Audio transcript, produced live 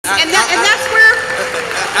that's where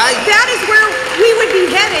that is where we would be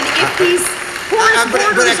headed if these porous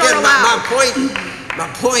borders are allowed. My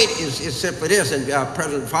point is simply this, and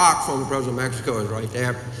President Fox, former President of Mexico, is right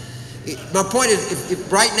there. My point is,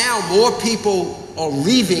 if right now more people are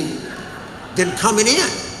leaving than coming in,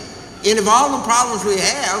 and of all the problems we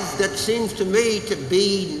have, that seems to me to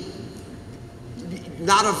be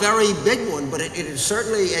not a very big one, but it is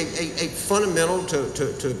certainly a fundamental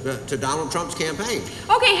to Donald Trump's campaign.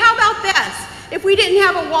 Okay, how about this? If we didn't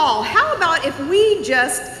have a wall, how about if we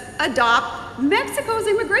just adopt Mexico's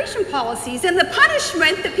immigration policies and the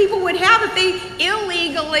punishment that people would have if they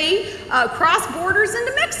illegally cross borders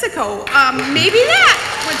into Mexico? Maybe that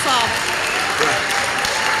would solve it.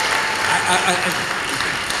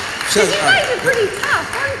 You guys are pretty tough,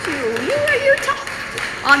 aren't you? You're tough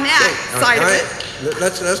on that side of it.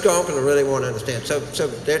 Let's go on because I really want to understand. So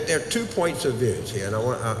there are 2 points of view here, and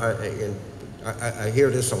I hear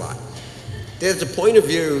this a lot. There's a point of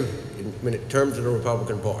view in terms of the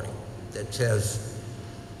Republican Party that says,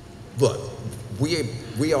 look,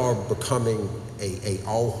 we are becoming a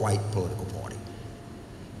all-white political party,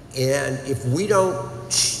 and if we don't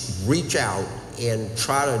reach out and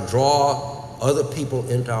try to draw other people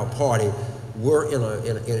into our party, we're in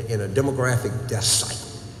a demographic death cycle.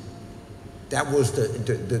 That was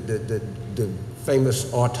the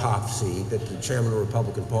famous autopsy that the chairman of the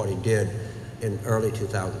Republican Party did in early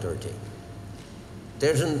 2013.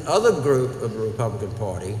 There's another group of the Republican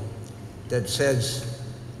Party that says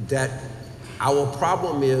that our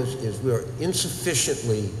problem is we're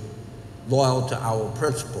insufficiently loyal to our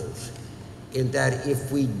principles, and that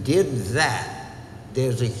if we did that,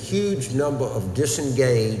 there's a huge number of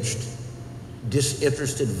disengaged,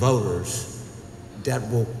 disinterested voters that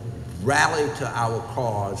will rally to our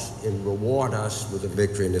cause and reward us with a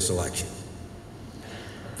victory in this election.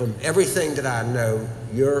 From everything that I know,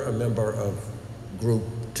 you're a member of Group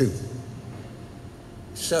 2.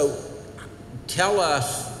 So tell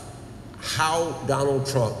us how Donald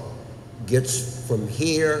Trump gets from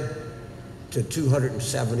here to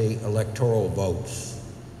 270 electoral votes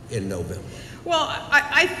in November. Well,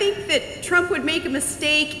 I think that Trump would make a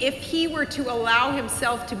mistake if he were to allow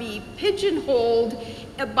himself to be pigeonholed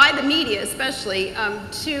by the media, especially,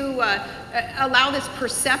 to allow this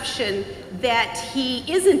perception that he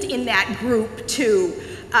isn't in that group too.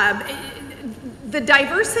 The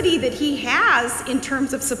diversity that he has in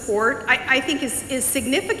terms of support, I think is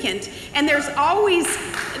significant. And there are always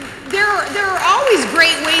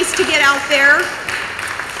great ways to get out there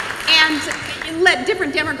and let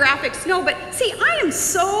different demographics know. But see,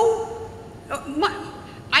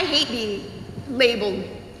 I hate being labeled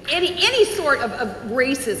any sort of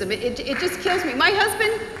racism. It just kills me. My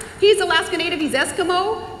husband, he's Alaska Native, he's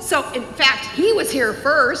Eskimo. So in fact, he was here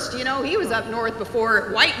first, you know, he was up north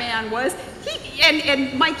before white man was.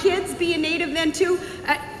 And my kids being Native then too,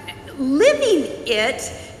 living it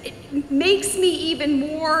makes me even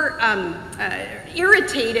more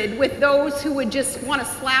irritated with those who would just want to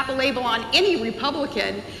slap a label on any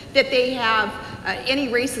Republican that they have any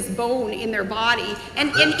racist bone in their body. And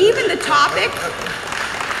even the topic...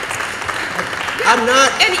 I'm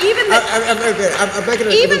not... And even the, I'm making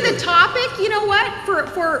even the topic, you know what,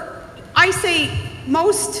 for I say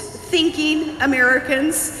most thinking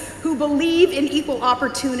Americans who believe in equal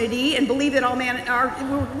opportunity and believe that all men are,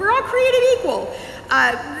 we're all created equal.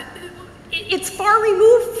 It's far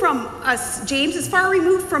removed from us, James, it's far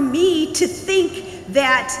removed from me to think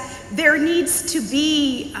that there needs to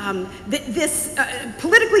be this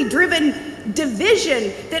politically driven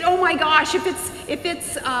division that, oh my gosh, if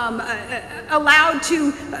it's allowed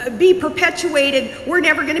to be perpetuated, we're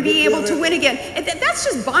never going to be able to win again. And that's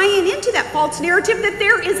just buying into that false narrative that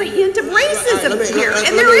there is a hint of racism here,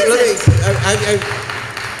 and there isn't.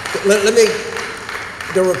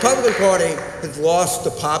 The Republican Party has lost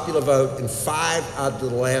the popular vote in 5 out of the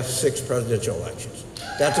last 6 presidential elections.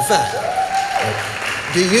 That's a fact.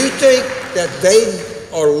 Do you think that they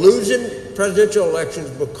are losing presidential elections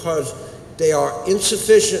because they are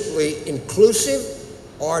insufficiently inclusive,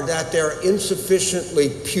 or that they're insufficiently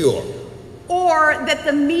pure? Or that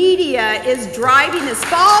the media is driving this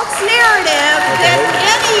false narrative that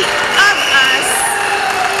any of us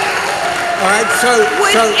all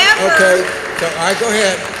right, go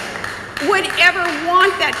ahead. Would ever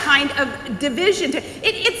want that kind of division.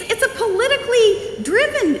 It's a politically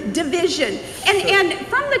driven division. And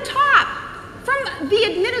from the top, from the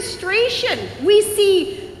administration, we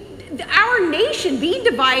see our nation being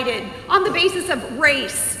divided on the basis of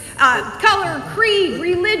race, color, creed,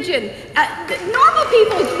 religion. Normal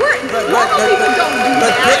people don't do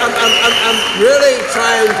that. I'm really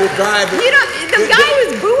trying to drive it. You know, the guy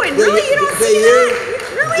who's booing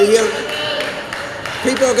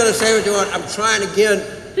People are going to say, I'm trying again.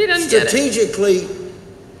 He doesn't strategically,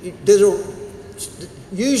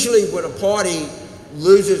 usually when a party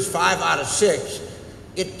loses 5 out of 6,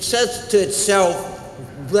 it says to itself,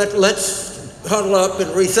 let's huddle up and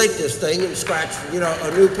rethink this thing and scratch,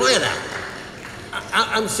 a new plan out.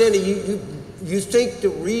 I'm saying that you think the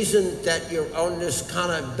reason that you're on this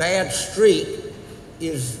kind of bad streak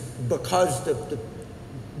is because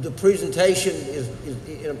the presentation is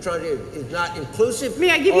not inclusive?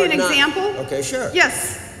 May I give you an example? Okay, sure.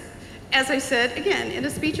 Yes. As I said, again, in a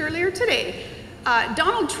speech earlier today,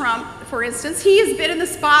 Donald Trump, for instance, he has been in the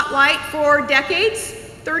spotlight for decades,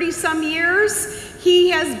 30-some years. He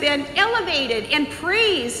has been elevated and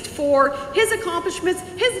praised for his accomplishments,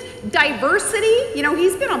 his diversity.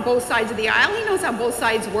 He's been on both sides of the aisle. He knows how both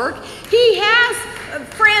sides work. He has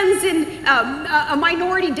friends in a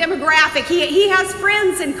minority demographic. He has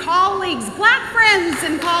friends and colleagues, black friends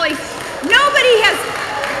and colleagues. Nobody has,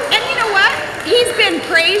 and you know what? He's been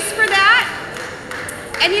praised for that.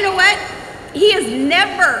 And you know what? He has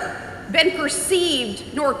never been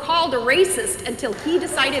perceived nor called a racist until he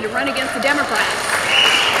decided to run against the Democrats.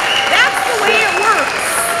 That's the way it works.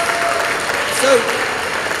 So,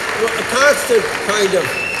 a constant kind of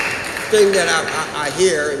thing that I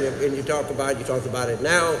hear, and you talk about it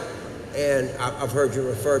now, and I've heard you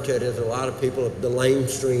refer to it as a lot of people, the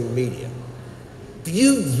mainstream media.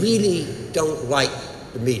 You really don't like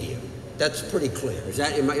the media. That's pretty clear.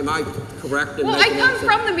 Am I correct in Well, making I come that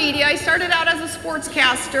from the media. I started out as a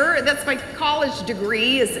sportscaster. That's my college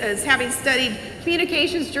degree, as having studied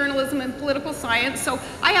communications, journalism, and political science. So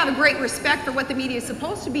I have a great respect for what the media is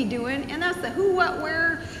supposed to be doing, and that's the who, what,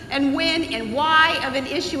 where, and when, and why of an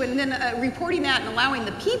issue, and then reporting that and allowing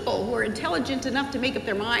the people who are intelligent enough to make up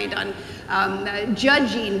their mind on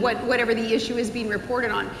judging whatever the issue is being reported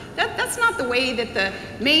on. That's not the way that the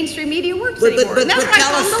mainstream media works anymore. And that's why I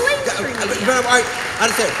call them the mainstream media. I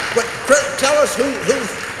understand. But tell us who's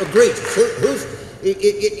egregious.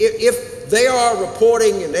 If they are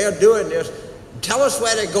reporting and they're doing this, tell us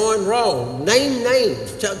where they're going wrong. Name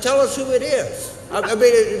names. Tell us who it is. I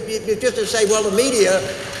mean, just to say, well, the media,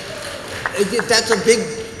 that's a big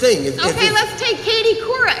thing. Okay, let's take Katie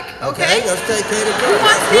Couric. Okay, let's take Katie Couric. Who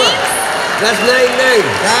wants names? Let's name names.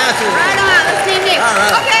 Right on, let's name names. All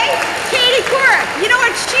right. Okay, Katie Couric. You know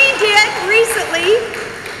what she did recently?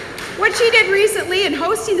 What she did recently in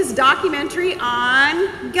hosting this documentary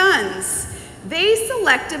on guns. They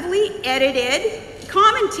selectively edited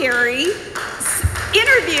commentary,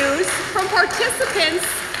 interviews from participants,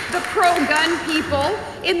 the pro-gun people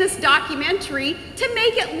in this documentary, to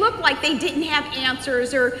make it look like they didn't have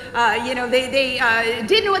answers, or they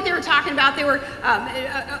didn't know what they were talking about. They were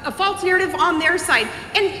a false narrative on their side,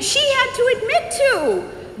 and she had to admit to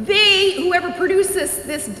whoever produced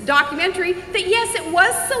this documentary, that yes, it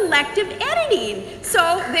was selective editing.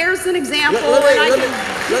 So there's an example. Let me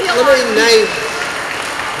name.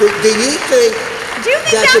 Do you think? Do you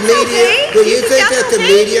think that's okay? Do you think that the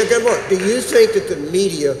media? Good morning. Do you think that the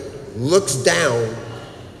media looks down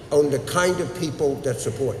on the kind of people that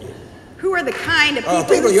support you? Who are the kind of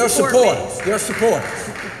people? Your supporters. Your supporters.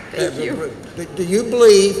 Thank you. Do you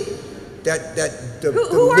believe that the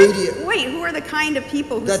media? Who are the kind of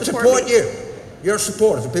people who support you? Your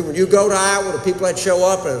supporters. The people, when you go to Iowa, the people that show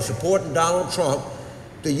up and are supporting Donald Trump.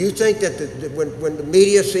 Do you think that when the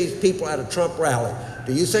media sees people at a Trump rally,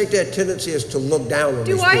 do you think their tendency is to look down on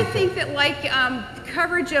these people? Do I think that, like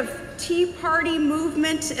coverage of Tea Party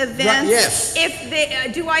movement events? Right, yes.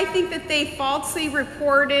 Do I think that they falsely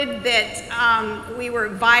reported that we were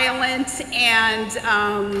violent and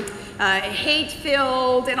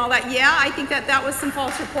hate-filled and all that? Yeah, I think that was some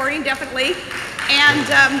false reporting, definitely. And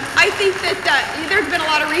I think that there's been a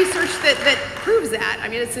lot of research that proves that. I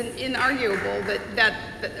mean, it's inarguable that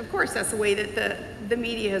of course, that's the way that the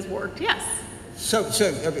media has worked. Yes. So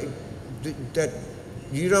I mean, that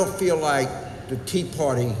you don't feel like the Tea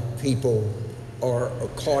Party people are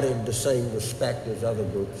accorded the same respect as other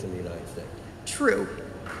groups in the United States? True.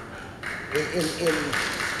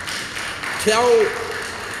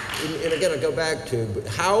 And again, I go back to, but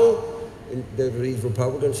how, and there are these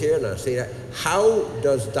Republicans here, and I see that, how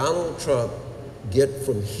does Donald Trump get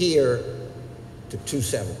from here to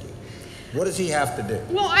 270? What does he have to do?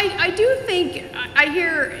 Well, I do think, I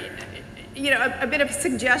hear, a bit of a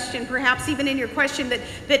suggestion, perhaps even in your question,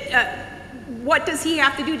 that what does he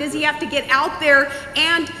have to do? Does he have to get out there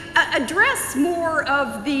and address more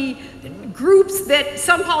of the groups that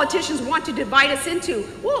some politicians want to divide us into?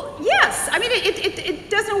 Well, yes. I mean, it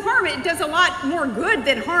does no harm. It does a lot more good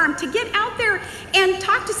than harm to get out there and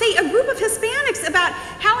talk to, say, a group of Hispanics about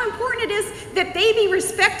how important it it is that they be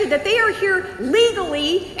respected, that they are here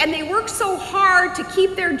legally and they work so hard to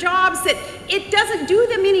keep their jobs that it doesn't do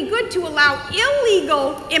them any good to allow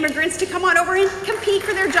illegal immigrants to come on over and compete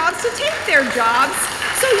for their jobs, to take their jobs.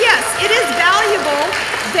 So yes, it is valuable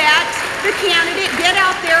that the candidate get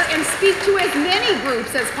out there and speak to as many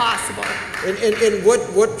groups as possible. And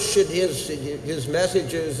what should his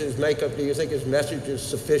messages, his makeup, do you think his message is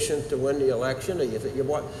sufficient to win the election? Or you think,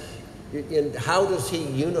 and how does he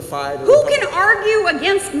unify the Who can argue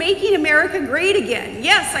against making America great again?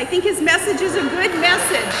 Yes, I think his message is a good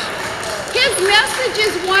message. His message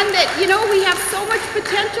is one that, you know, we have so much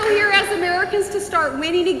potential here as Americans to start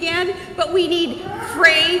winning again, but we need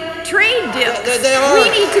free trade deals. We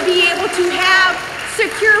need to be able to have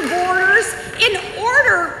secure borders in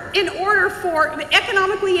order for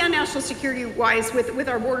economically and national security wise with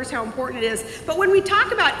our borders, how important it is. But when we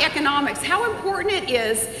talk about economics, how important it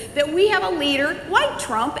is that we have a leader like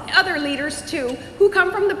Trump, other leaders too, who come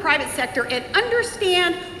from the private sector and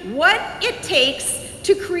understand what it takes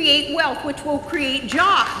to create wealth, which will create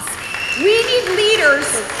jobs. We need leaders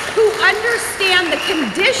who understand the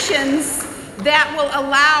conditions that will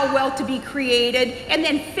allow wealth to be created and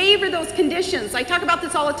then favor those conditions. I talk about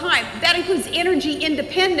this all the time. That includes energy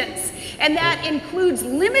independence, and that includes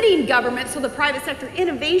limiting government so the private sector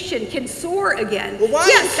innovation can soar again. Well,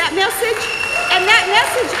 yes, that message, and that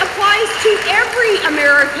message applies to every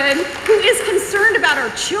American who is concerned about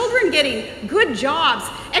our children getting good jobs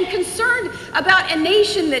and concerned about a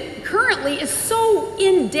nation that currently is so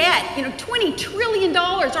in debt, you know, $20 trillion.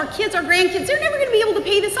 Our kids, our grandkids, they're never gonna be able to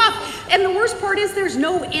pay this off. And the worst part is there's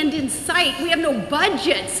no end in sight. We have no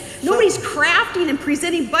budgets. Nobody's crafting and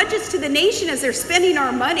presenting budgets to the nation as they're spending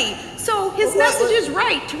our money. So his message is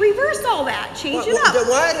right, to reverse all that, change it up.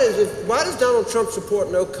 Why does Donald Trump support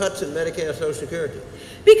no cuts in Medicare and Social Security?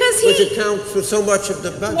 Because it counts for so much of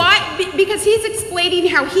the budget. Why? Because he's explaining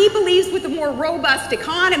how he believes with a more robust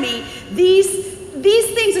economy, these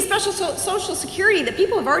things, especially Social Security, that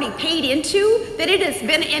people have already paid into, that it has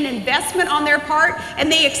been an investment on their part,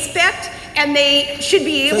 and they expect and they should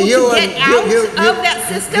be able to get out of that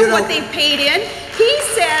system what they've paid in. He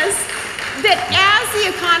says that as the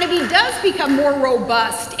economy does become more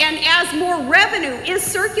robust and as more revenue is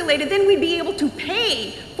circulated, then we'd be able to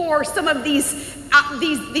pay for some of these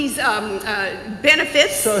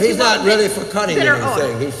benefits. So he's not really for cutting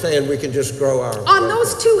anything. He's saying we can just grow our... On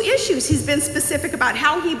those two issues, he's been specific about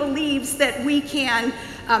how he believes that we can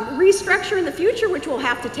restructure in the future, which will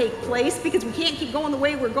have to take place because we can't keep going the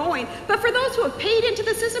way we're going. But for those who have paid into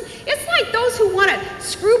the system, it's like those who want to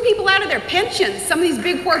screw people out of their pensions, some of these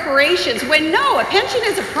big corporations, when no, a pension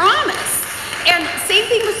is a promise. And same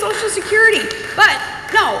thing with Social Security. But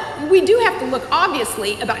no, we do have to look,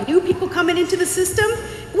 obviously, about new people coming into the system.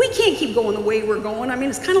 We can't keep going the way we're going. I mean,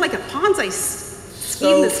 it's kind of like a Ponzi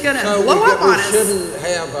scheme that's going to blow up on us.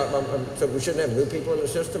 So we shouldn't have new people in the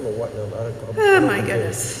system, or what? Oh my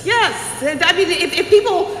goodness. Yes. I mean, if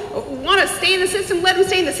people want to stay in the system, let them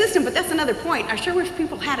stay in the system. But that's another point. I sure wish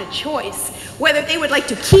people had a choice, whether they would like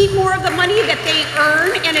to keep more of the money that they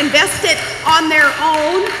earn and invest it on their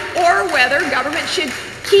own, or whether government should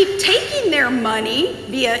keep taking their money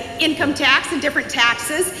via income tax and different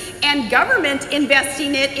taxes, and government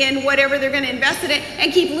investing it in whatever they're going to invest in it,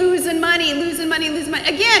 and keep losing money.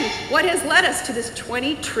 Again, what has led us to this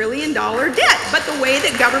 $20 trillion debt, but the way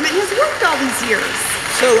that government has worked all these years.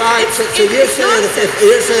 So,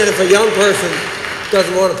 you're saying if a young person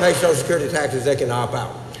doesn't want to pay Social Security taxes, they can opt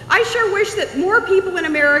out? I sure wish that more people in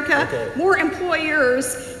America, more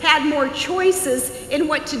employers, had more choices in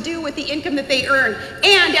what to do with the income that they earn.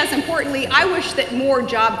 And as importantly, I wish that more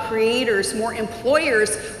job creators, more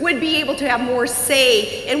employers would be able to have more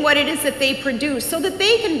say in what it is that they produce, so that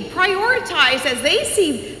they can prioritize as they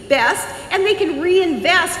see best, and they can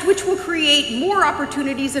reinvest, which will create more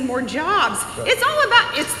opportunities and more jobs. Right. It's all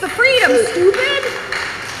about, it's the freedom, stupid.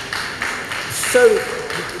 So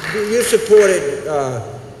you supported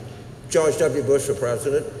George W. Bush for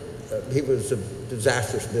president. He was a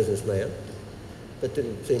disastrous businessman. That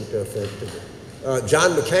didn't seem to affect him.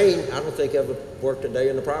 John McCain, I don't think ever worked a day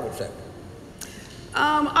in the private sector.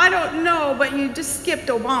 I don't know, but you just skipped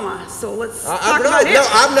Obama, so let's talk about it. No,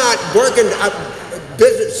 I'm not working.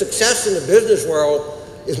 Business success in the business world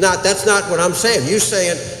is not. That's not what I'm saying. You're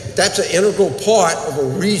saying that's an integral part of a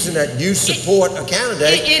reason that you support a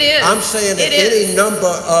candidate. It is. I'm saying that any number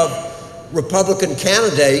of Republican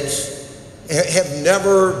candidates have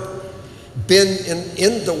never been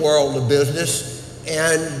in the world of business,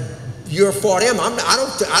 and you're for them. I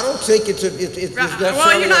don't think it's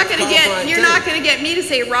well, you're not going to get me to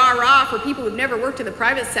say rah rah for people who've never worked in the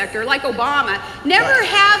private sector, like Obama. Never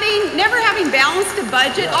having balanced a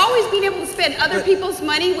budget, always being able to spend other people's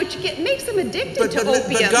money, which makes them addicted to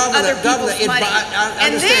opium, other people's money.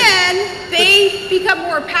 And then they become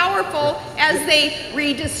more powerful as they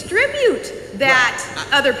redistribute that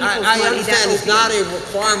other people's money. I understand it's not a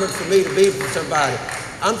requirement for me to be for somebody.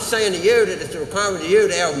 I'm saying to you that it's a requirement to you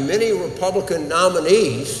to have many Republican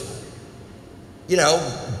nominees. You know,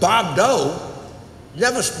 Bob Dole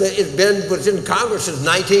was in Congress since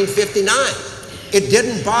 1959. It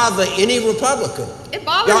didn't bother any Republican. It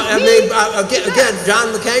bothers me. Again,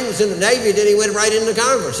 John McCain was in the Navy, then he went right into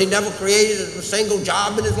Congress. He never created a single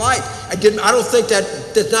job in his life. I don't think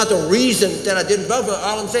that's not the reason that I didn't vote for.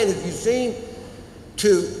 All I'm saying is you seem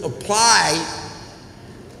to apply.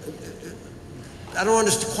 I don't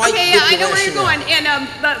understand quite. Okay, yeah, I know where you're going. And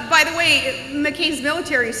but by the way, McCain's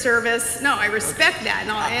military service. No, I respect that,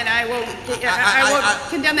 and I won't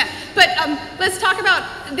condemn that. But let's talk about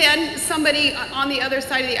then somebody on the other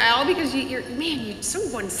side of the aisle, because you're so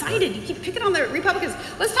one-sided. You keep picking on the Republicans.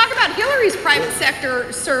 Let's talk about Hillary's private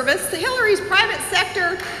sector service. Hillary's private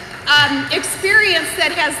sector experience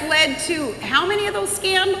that has led to how many of those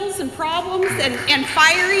scandals and problems and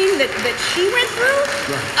firing that she went through?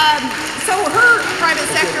 So her private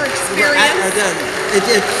sector experience.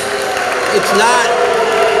 It's not.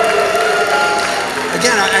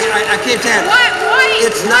 Again, I can't tell.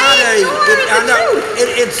 It's not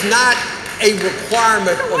it's not a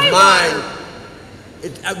requirement of mine.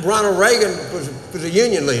 Ronald Reagan was a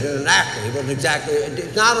union leader, an actor. He wasn't exactly.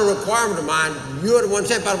 It's not a requirement of mine. You're the one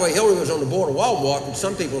said. By the way, Hillary was on the board of Walmart, which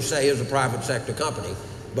some people say is a private sector company,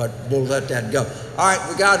 but we'll let that go. All right,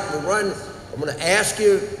 we'll run. I'm going to ask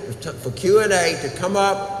you for Q&A to come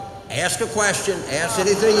up, ask a question, ask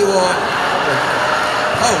anything you want.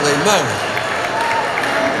 Holy moly!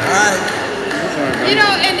 All right. You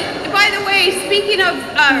know, and by the way, speaking of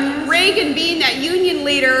Reagan being that union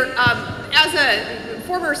leader, as a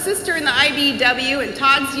former sister in the IBEW, and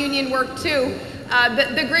Todd's union work too,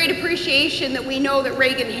 the great appreciation that we know that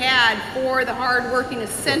Reagan had for the hard-working,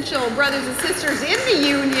 essential brothers and sisters in the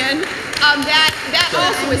union, that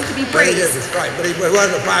also is to be praised. Right, but he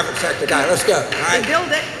wasn't a private sector guy. Let's go. All right. They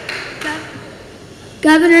build it.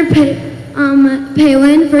 Governor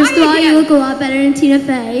Palin, first of all, you look a lot better than Tina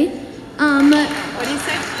Fey. What do you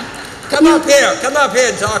say? Come up here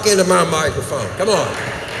and talk into my microphone. Come on.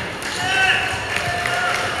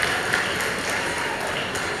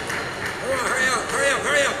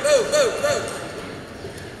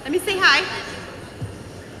 Let me say hi.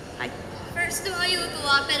 Hi. First of all, you look a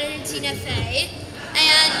lot better than Tina Fey.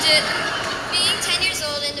 And being 10 years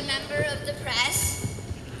old and a member of the press,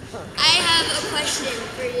 I have a question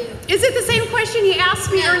for you. Is it the same question you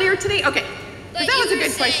asked me earlier today? Okay. But that was a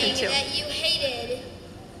good question too. That you hated,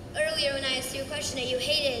 earlier when I asked you a question, that you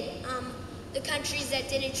hated the countries that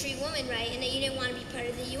didn't treat women right, and that you didn't want to be part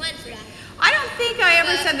of the UN for that. I don't think I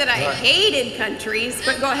ever said that I hated countries,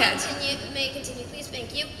 but go ahead. May I continue, please?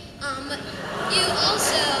 Thank you. You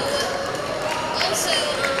also, so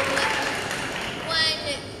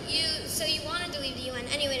you wanted to leave the UN.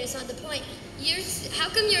 Anyway, that's not the point. How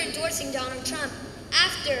come you're endorsing Donald Trump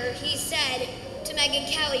after he said to Megyn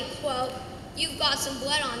Kelly, quote, "You've got some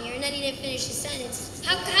blood on you," and then he didn't finish his sentence?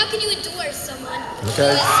 How can you endorse someone who is so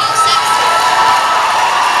sexist?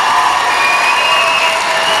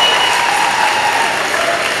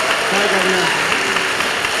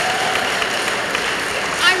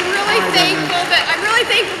 I'm really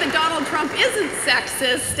thankful that Donald Trump isn't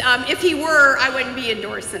sexist. If he were, I wouldn't be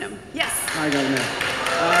endorsing him. Yes. Hi, Governor.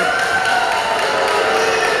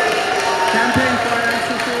 Campaign finance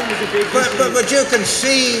reform is a big issue. But you can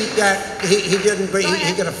see that he didn't.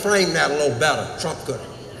 He could have framed that a little better. Trump could have.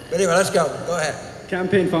 But anyway, let's go. Go ahead.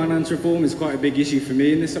 Campaign finance reform is quite a big issue for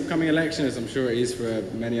me in this upcoming election, as I'm sure it is for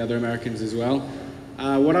many other Americans as well.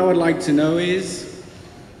 What I would like to know is,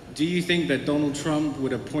 do you think that Donald Trump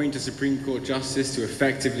would appoint a Supreme Court justice to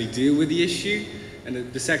effectively deal with the issue?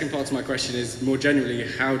 And the second part to my question is, more generally,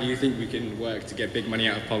 how do you think we can work to get big money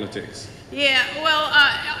out of politics? Yeah, well,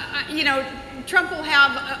 you know, Trump will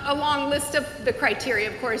have a long list of the criteria,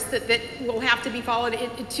 of course, that will have to be followed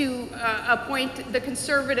to appoint the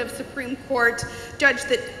conservative Supreme Court judge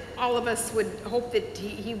that all of us would hope that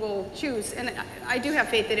he will choose. And I do have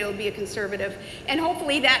faith that it will be a conservative. And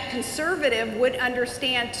hopefully that conservative would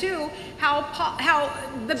understand, too, how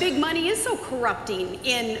the big money is so corrupting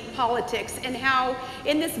in politics, and how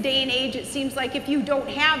in this day and age it seems like if you don't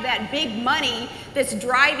have that big money that's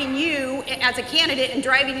driving you as a candidate and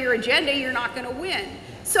driving your agenda, you're not going to win.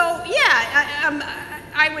 So yeah,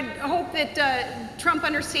 I would hope that Trump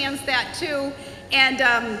understands that too. And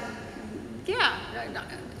yeah,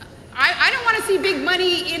 I don't want to see big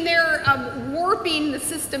money in there warping the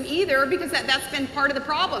system either, because that's been part of the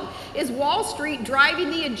problem, is Wall Street driving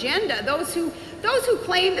the agenda. Those who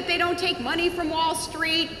claim that they don't take money from Wall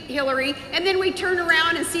Street, Hillary, and then we turn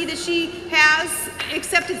around and see that she has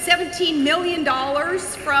accepted $17 million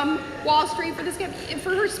from Wall Street for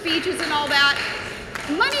her speeches and all that.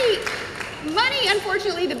 Money,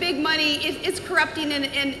 unfortunately, the big money, it's corrupting, and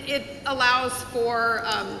it allows for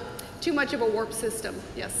too much of a warped system.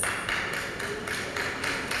 Yes.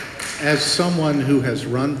 As someone who has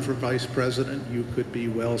run for vice president, you could be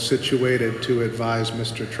well situated to advise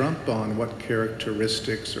Mr. Trump on what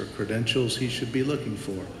characteristics or credentials he should be looking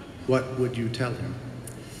for. What would you tell him?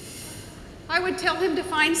 I would tell him to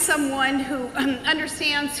find someone who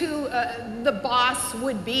understands who the boss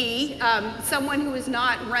would be, someone who is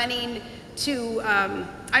not running to,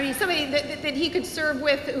 I mean, somebody that he could serve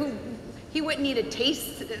with, who he wouldn't need a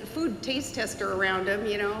food taste tester around him,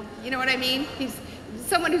 you know what I mean? He's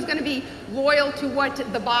someone who's going to be loyal to what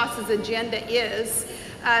the boss's agenda is.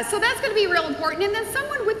 So that's going to be real important. And then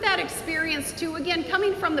someone with that experience too, again,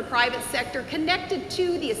 coming from the private sector, connected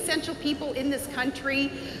to the essential people in this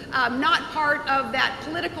country, not part of that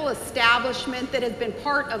political establishment that has been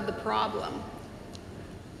part of the problem.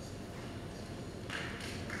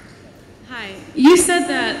 Hi. You said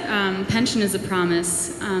that pension is a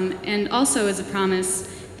promise, and also is a promise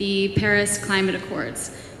the Paris Climate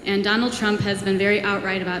Accords. And Donald Trump has been very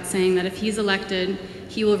outright about saying that if he's elected,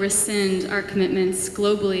 he will rescind our commitments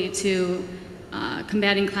globally to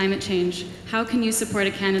combating climate change. How can you support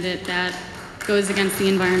a candidate that goes against the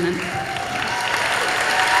environment?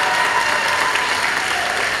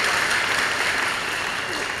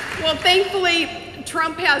 Well, thankfully,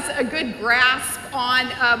 Trump has a good grasp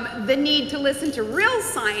on the need to listen to real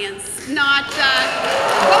science, not as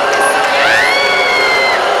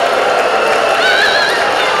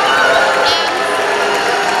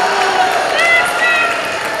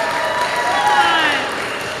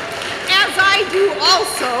I do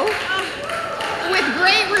also, with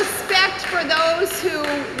great respect for those who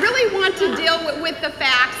really want to deal with the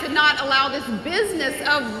facts and not allow this business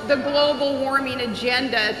of the global warming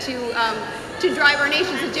agenda to drive our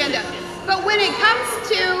nation's agenda. But when it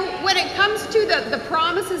comes to the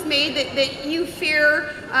promises made that you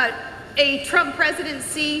fear a Trump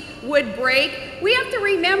presidency would break, we have to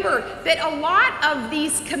remember that a lot of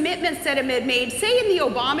these commitments that have been made, say in the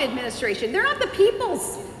Obama administration, they're not the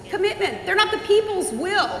people's commitment. They're not the people's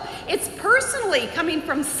will. It's personally coming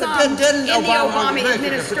from some in the Obama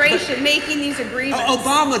administration making these agreements.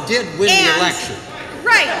 Obama did win the election.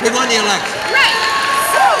 Right. He won the election. Right.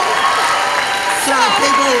 So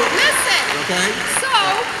people, listen. Okay. So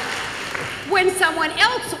when someone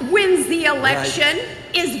else wins the election,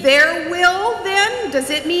 is their will then? Does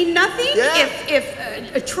it mean nothing? Yeah.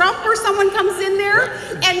 If a Trump or someone comes in there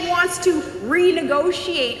and wants to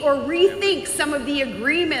renegotiate or rethink some of the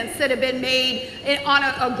agreements that have been made on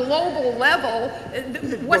a global level,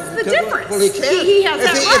 what's the difference? Well, he can. He has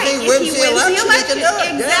that right. If he wins the election, he can do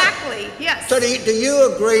it. Exactly, yeah. Yes. So do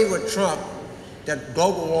you agree with Trump that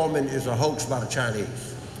global warming is a hoax by the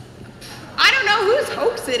Chinese? I don't know whose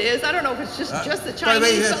hoax it is. I don't know if it's just the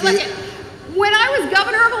Chinese. But look, when I was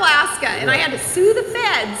governor of Alaska and I had to sue the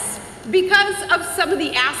feds because of some of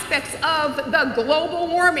the aspects of the global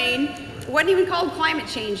warming, it wasn't even called climate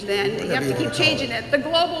change then. You have to keep changing it. The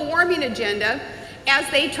global warming agenda, as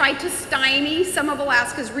they tried to stymie some of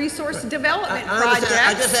Alaska's resource development projects.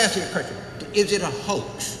 I just asked you a question. Is it a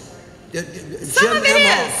hoax? Some of it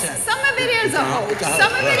is. Some of it is a hoax.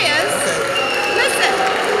 Some of it is. Listen.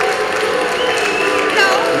 No.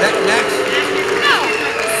 Next. No.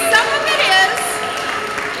 Some of it is.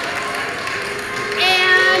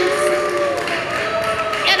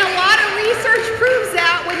 And a lot of research proves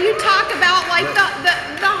that when you talk about like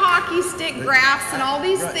the hockey stick graphs and all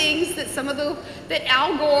these things that that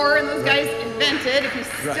Al Gore and those guys invented, if he's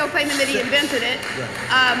still claiming that he invented it,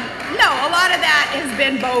 no, a lot of that has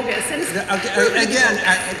been bogus. And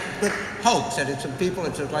but hoax, and it's some people,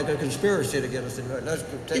 it's like a conspiracy to get us in.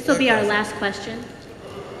 This will be our last question.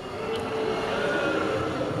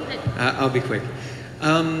 I'll be quick.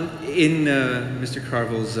 In Mr.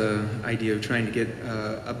 Carville's idea of trying to get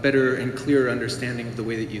a better and clearer understanding of the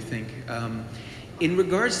way that you think, in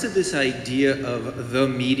regards to this idea of the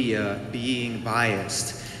media being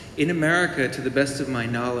biased, in America, to the best of my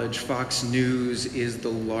knowledge, Fox News is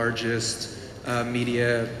the largest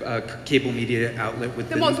cable media outlet with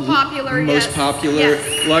the most popular, most popular,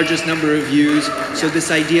 largest number of views. So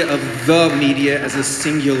this idea of the media as a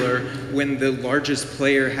singular, when the largest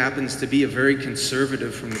player happens to be a very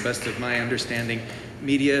conservative, from the best of my understanding,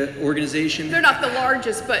 media organization. They're not the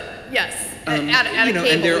largest, but yes, at a cable,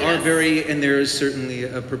 and there yes. and there is certainly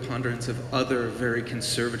a preponderance of other very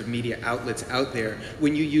conservative media outlets out there.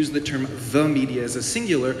 When you use the term the media as a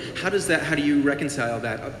singular, how do you reconcile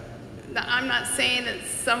that? I'm not saying that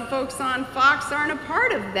some folks on Fox aren't a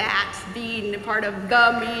part of that, being a part of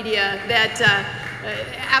the media that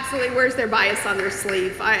absolutely wears their bias on their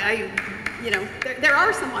sleeve. There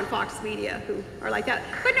are some on Fox Media who are like that.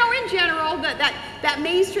 But no, in general, that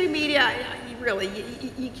mainstream media,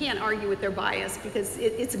 you can't argue with their bias because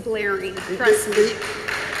it's glaring. Trust me.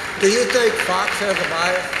 Do you think Fox has a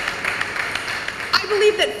bias? I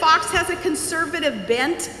believe that Fox has a conservative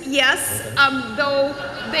bent, yes, though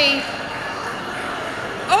they...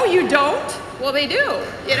 Oh, you don't? Well, they do,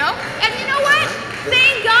 you know? And you know what?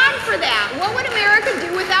 Thank God for that. What would America do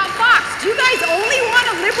without Fox? Do you guys only want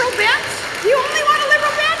a liberal bent? Do you only want a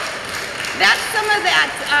liberal bent? That's some of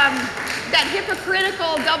that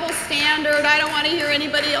hypocritical double standard. I don't want to hear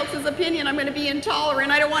anybody else's opinion. I'm going to be intolerant.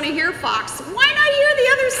 I don't want to hear Fox. Why not hear the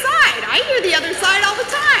other side? I hear the other side all the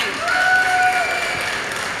time.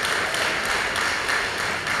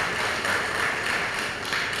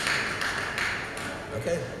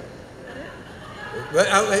 Okay. But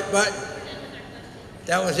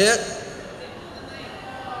that was it?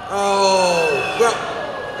 Oh, well,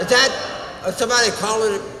 is that somebody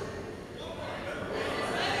calling it?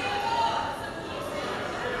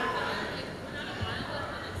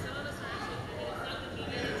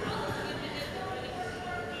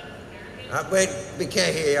 Wait, we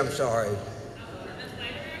can't hear you, I'm sorry.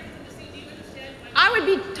 I would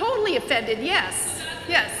be totally offended, yes.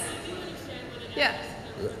 Yes. Yes.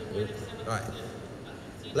 Right.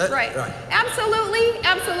 Right. Absolutely,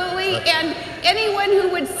 absolutely. And anyone who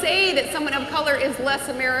would say that someone of color is less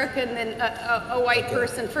American than a white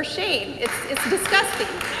person, for shame. It's disgusting.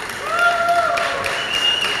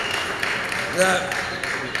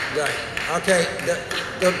 Okay.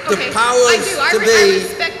 The powers to be. I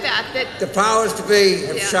respect that. The powers to be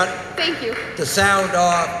have shut. Thank you. The sound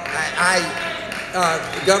off.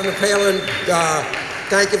 Governor Palin.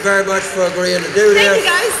 Thank you very much for agreeing to do this. Thank you,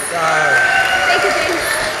 guys.